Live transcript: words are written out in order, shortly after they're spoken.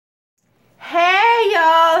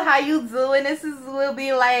how you doing? Will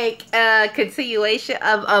be like a continuation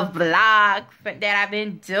of a vlog that I've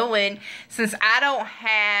been doing since I don't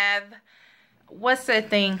have, what's that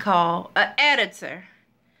thing called? An editor.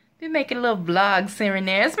 Been making little vlogs here and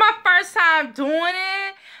there. It's my first time doing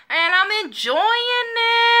it, and I'm enjoying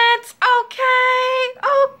it. Okay.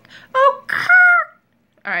 Oh, okay.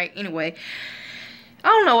 All right, anyway. I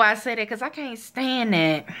don't know why I say that, because I can't stand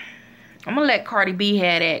that. I'm going to let Cardi B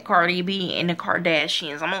have that. Cardi B and the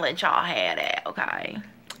Kardashians. I'm going to let y'all have that, okay?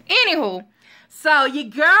 Anywho, so your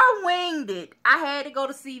girl winged it. I had to go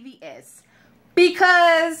to CVS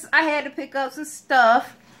because I had to pick up some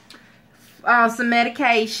stuff, some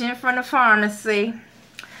medication from the pharmacy.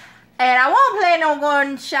 And I won't plan on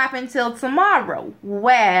going shopping till tomorrow.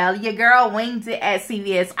 Well, your girl winged it at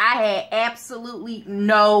CVS. I had absolutely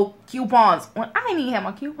no coupons. Well, I didn't even have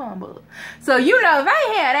my coupon book. So, you know, if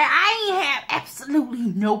I had that, I ain't have absolutely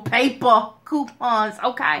no paper coupons,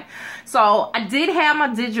 okay? So, I did have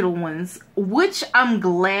my digital ones, which I'm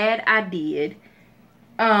glad I did.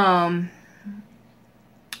 So,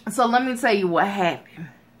 let me tell you what happened.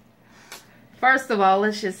 First of all,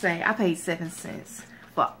 let's just say I paid 7 cents.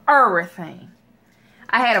 For everything.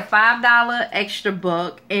 I had a $5 extra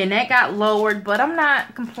buck, and that got lowered, but I'm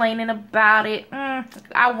not complaining about it.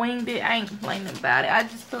 I winged it. I ain't complaining about it. I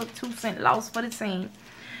just took 2 cent loss for the team.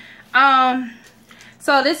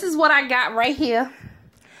 So this is what I got right here.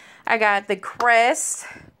 I got the Crest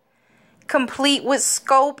complete with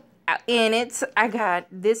scope in it. I got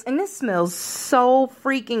this, and this smells so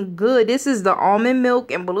freaking good. This is the almond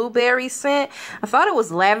milk and blueberry scent. I thought it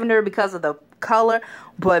was lavender because of the color,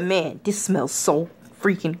 but man, this smells so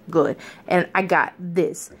freaking good. And I got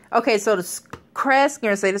this. Okay, so the Crest, I'm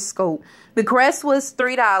gonna say the scope. The Crest was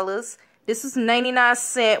 $3. This is 99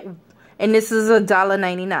 cents, and this is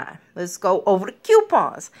 $1.99. Let's go over the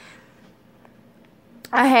coupons.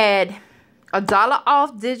 I had $1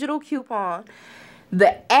 off digital coupon.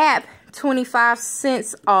 The app 25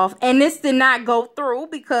 cents off, and this did not go through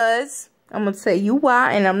because I'm gonna tell you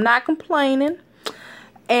why, and I'm not complaining.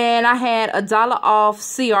 And I had $1 off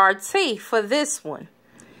CRT for this one.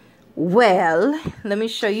 Well, let me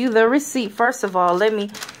show you the receipt. First of all, let me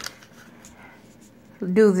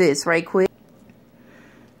do this right quick.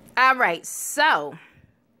 All right, so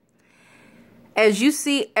as you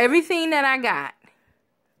see, everything that I got,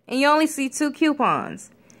 and you only see 2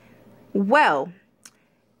 coupons. Well,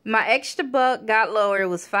 my extra buck got lower. It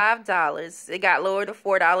was $5. It got lowered to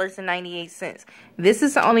 $4.98. This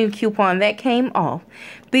is the only coupon that came off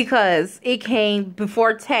because it came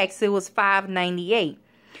before tax. It was $5.98.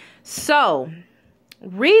 So,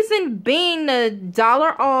 reason being the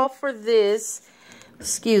 $1 off for this,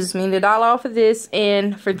 excuse me, the $1 off for this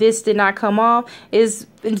and for this did not come off is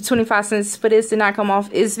 25 cents for this did not come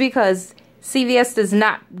off is because CVS does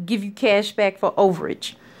not give you cash back for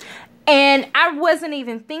overage. And I wasn't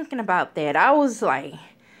even thinking about that. I was like,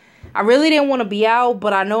 I really didn't want to be out,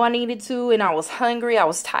 but I know I needed to. And I was hungry. I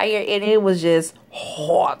was tired. And it was just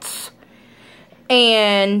hot.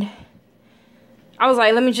 And I was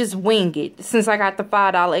like, let me just wing it. Since I got the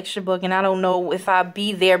 $5 extra buck. And I don't know if I'll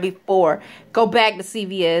be there before. Go back to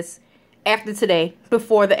CVS after today.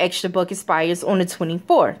 Before the extra buck expires on the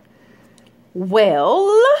 24th.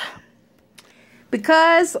 Well,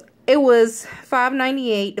 because it was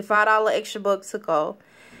 $5.98. The $5 extra buck took off.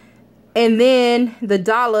 And then the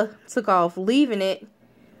 $1 took off, leaving it,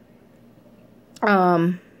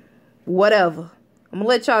 whatever. I'm going to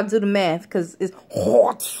let y'all do the math because it's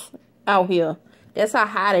hot out here. That's how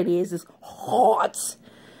hot it is. It's hot.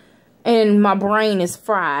 And my brain is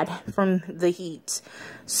fried from the heat.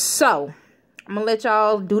 So, I'm going to let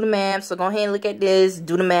y'all do the math. So, go ahead and look at this,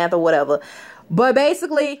 do the math or whatever. But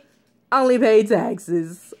basically, I only paid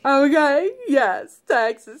taxes. Okay? Yes,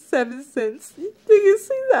 taxes, 7 cents. Do you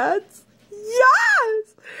see that?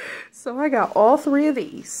 Yes! So I got all 3 of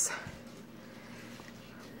these.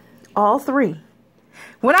 All 3.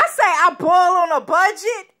 When I say I ball on a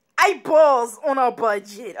budget, I balls on a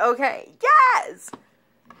budget. Okay? Yes!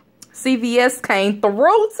 CVS came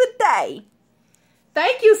through today.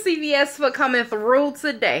 Thank you, CVS, for coming through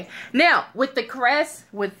today. Now, with the Crest,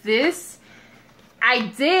 with this,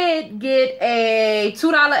 I did get a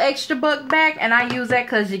 $2 extra buck back, and I used that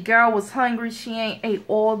because your girl was hungry. She ain't ate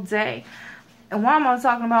all day. And why am I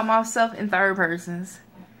talking about myself in third persons?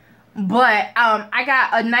 But I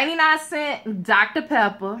got a 99-cent Dr.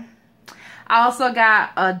 Pepper. I also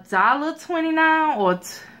got a $1.29 or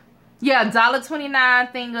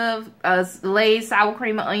 $1.29 thing of Lay's sour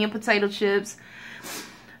cream and onion potato chips.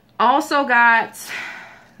 Also got,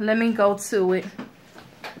 let me go to it.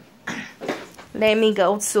 Let me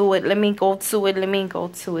go to it. Let me go to it. Let me go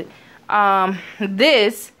to it.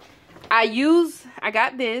 This, I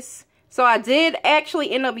got this. So I did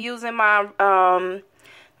actually end up using my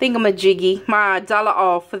thingamajiggy, my $1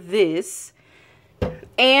 off for this.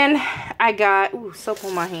 And I got, ooh, soap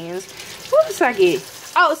on my hands. What did I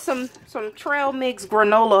get? Oh, some Trail Mix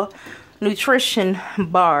granola nutrition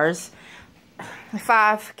bars.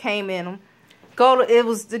 5 came in them. It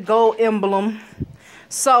was the gold emblem.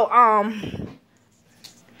 So,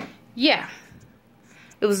 yeah.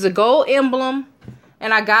 It was the gold emblem.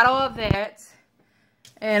 And I got all of that.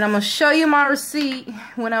 And I'm going to show you my receipt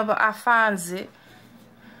whenever I finds it.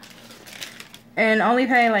 And only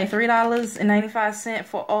paid like $3.95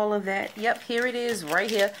 for all of that. Yep, here it is right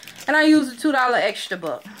here. And I used a $2 extra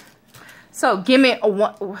buck. So give me a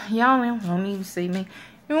one. Y'all don't even see me.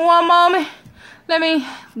 Give me one moment. Let me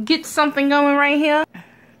get something going right here.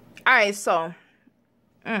 Alright, so.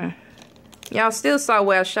 Y'all still saw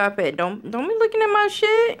where I shop at. Don't be looking at my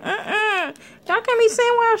shit. Y'all can't be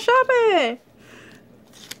seeing where I shop at.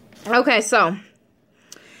 Okay, so.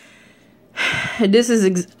 This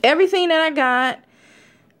is everything that I got.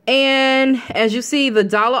 And as you see, the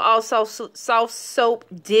 $1 off soft soap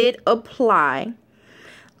did apply.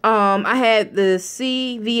 I had the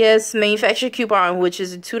CVS manufacturer coupon, which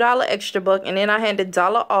is a $2 extra buck. And then I had the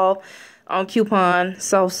 $1 off on coupon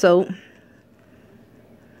soft soap.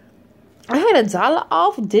 I had a $1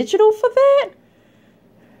 off digital for that?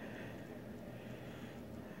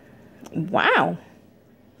 Wow.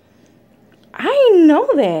 I didn't know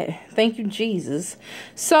that. Thank you, Jesus.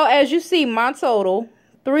 So, as you see, my total,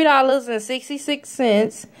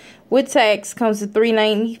 $3.66 with tax comes to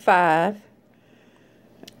 $3.95.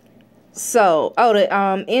 So, oh, the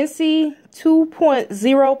NC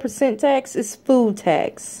 2.0% tax is food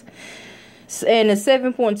tax. And the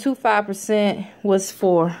 7.25% was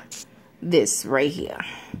for this right here.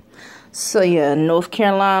 So, yeah, North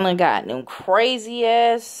Carolina got them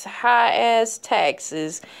crazy-ass, high-ass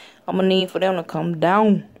taxes. I'm going to need for them to come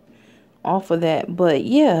down off of that. But,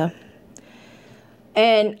 yeah.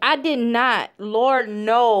 And I did not, Lord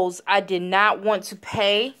knows, I did not want to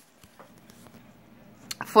pay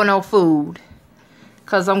for no food.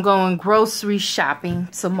 Because I'm going grocery shopping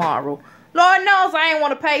tomorrow. Lord knows I ain't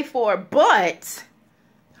want to pay for it. But,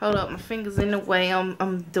 hold up, my finger's in the way.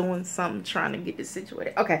 I'm doing something, trying to get this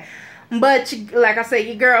situated. Okay. But, like I said,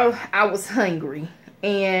 your girl, I was hungry.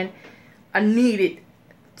 And I needed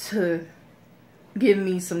to give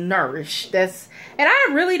me some nourish. And I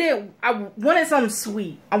really didn't. I wanted something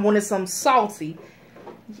sweet. I wanted something salty.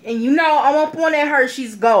 And you know, I'm up on that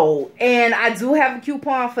Hershey's Gold. And I do have a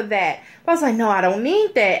coupon for that. But I was like, no, I don't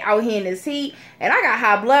need that out here in this heat. And I got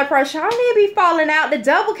high blood pressure. I need to be falling out. The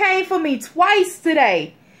devil came for me twice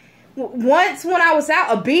today. Once when I was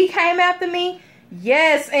out, a bee came after me.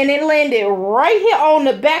 Yes, and it landed right here on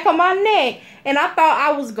the back of my neck. And I thought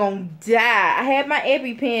I was going to die. I had my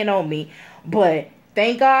EpiPen on me. But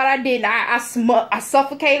thank God I didn't. I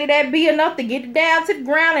suffocated that bee enough to get it down to the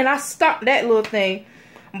ground. And I stopped that little thing.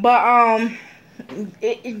 But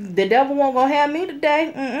the devil won't going to have me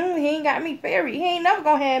today. He ain't got me buried. He ain't never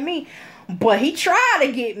going to have me. But he tried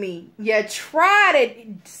to get me. You tried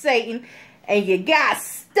it, Satan. And you got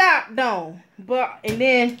stopped on. And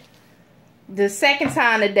then the second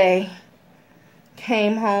time today,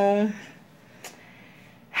 came home.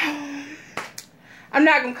 I'm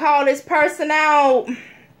not going to call this person out.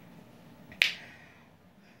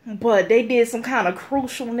 But they did some kind of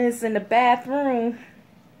crucialness in the bathroom.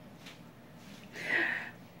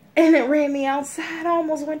 And it ran me outside. I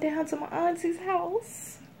almost went down to my auntie's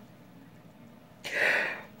house.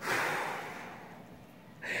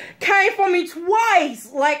 Came for me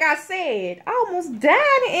twice, like I said. I almost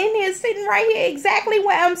died in here, sitting right here, exactly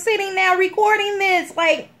where I'm sitting now, recording this.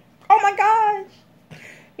 Like, oh my gosh.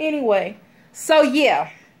 Anyway, so yeah.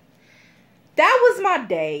 That was my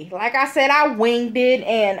day. Like I said, I winged it.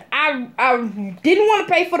 And I didn't want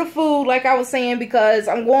to pay for the food, like I was saying, because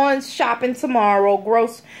I'm going shopping tomorrow.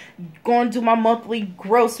 Going to do my monthly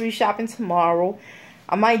grocery shopping tomorrow.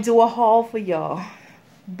 I might do a haul for y'all.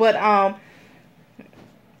 But,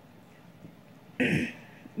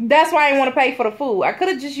 that's why I didn't want to pay for the food. I could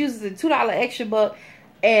have just used the $2 extra buck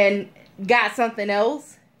and got something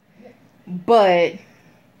else. But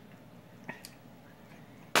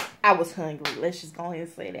I was hungry. Let's just go ahead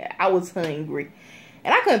and say that. I was hungry.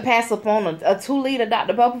 And I couldn't pass up on a 2-liter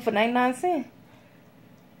Dr. Pepper for 99 cents.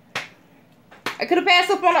 I could have passed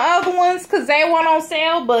up on the other ones because they weren't on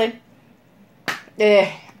sale. But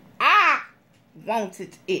I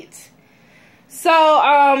wanted it. So,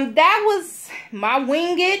 that was my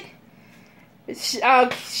wing it.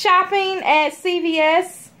 shopping at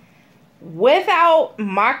CVS without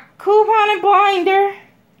my coupon and binder.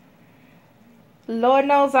 Lord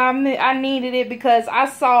knows I needed it because I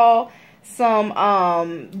saw some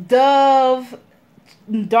Dove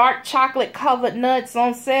dark chocolate covered nuts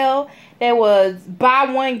on sale. There was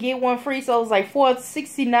buy one get one free, so it was like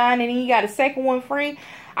 $4.69, and then you got a second one free.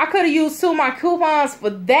 I could have used 2 of my coupons for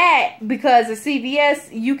that because at CVS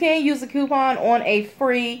you can use a coupon on a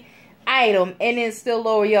free item and then still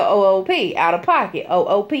lower your OOP, out of pocket.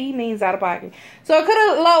 OOP means out of pocket. So I could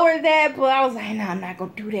have lowered that, but I was like, no, I'm not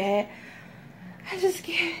gonna do that. I just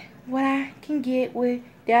get what I can get with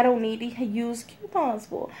that I don't need to use coupons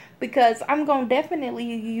for, because I'm gonna definitely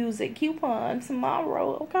use a coupon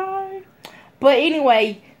tomorrow, okay? But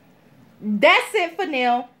anyway, that's it for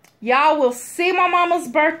now. Y'all will see my mama's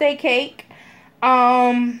birthday cake.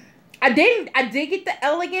 I did get the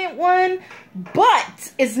elegant one,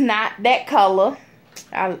 but it's not that color.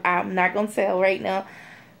 I'm not gonna tell right now.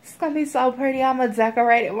 It's gonna be so pretty. I'm gonna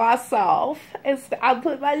decorate it myself. I'll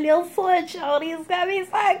put my little switch on it. It's gonna be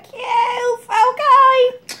so cute.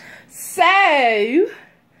 Okay. So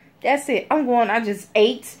that's it. I just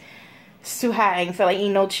ate. It's too hot. I ain't feel like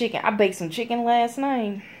eating no chicken. I baked some chicken last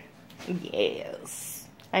night. Yes.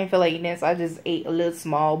 I ain't feel like eating this. I just ate a little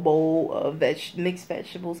small bowl of mixed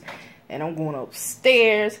vegetables. And I'm going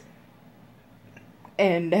upstairs.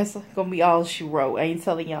 And that's gonna be all she wrote. I ain't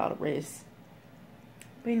telling y'all the rest.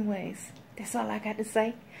 But anyways, that's all I got to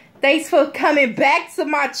say. Thanks for coming back to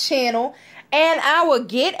my channel. And I will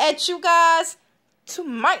get at you guys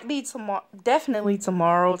definitely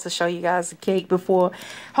tomorrow to show you guys the cake before.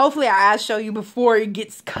 Hopefully I'll show you before it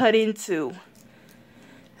gets cut into.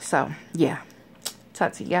 So, yeah.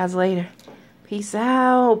 Talk to you guys later. Peace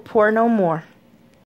out. Pour no more.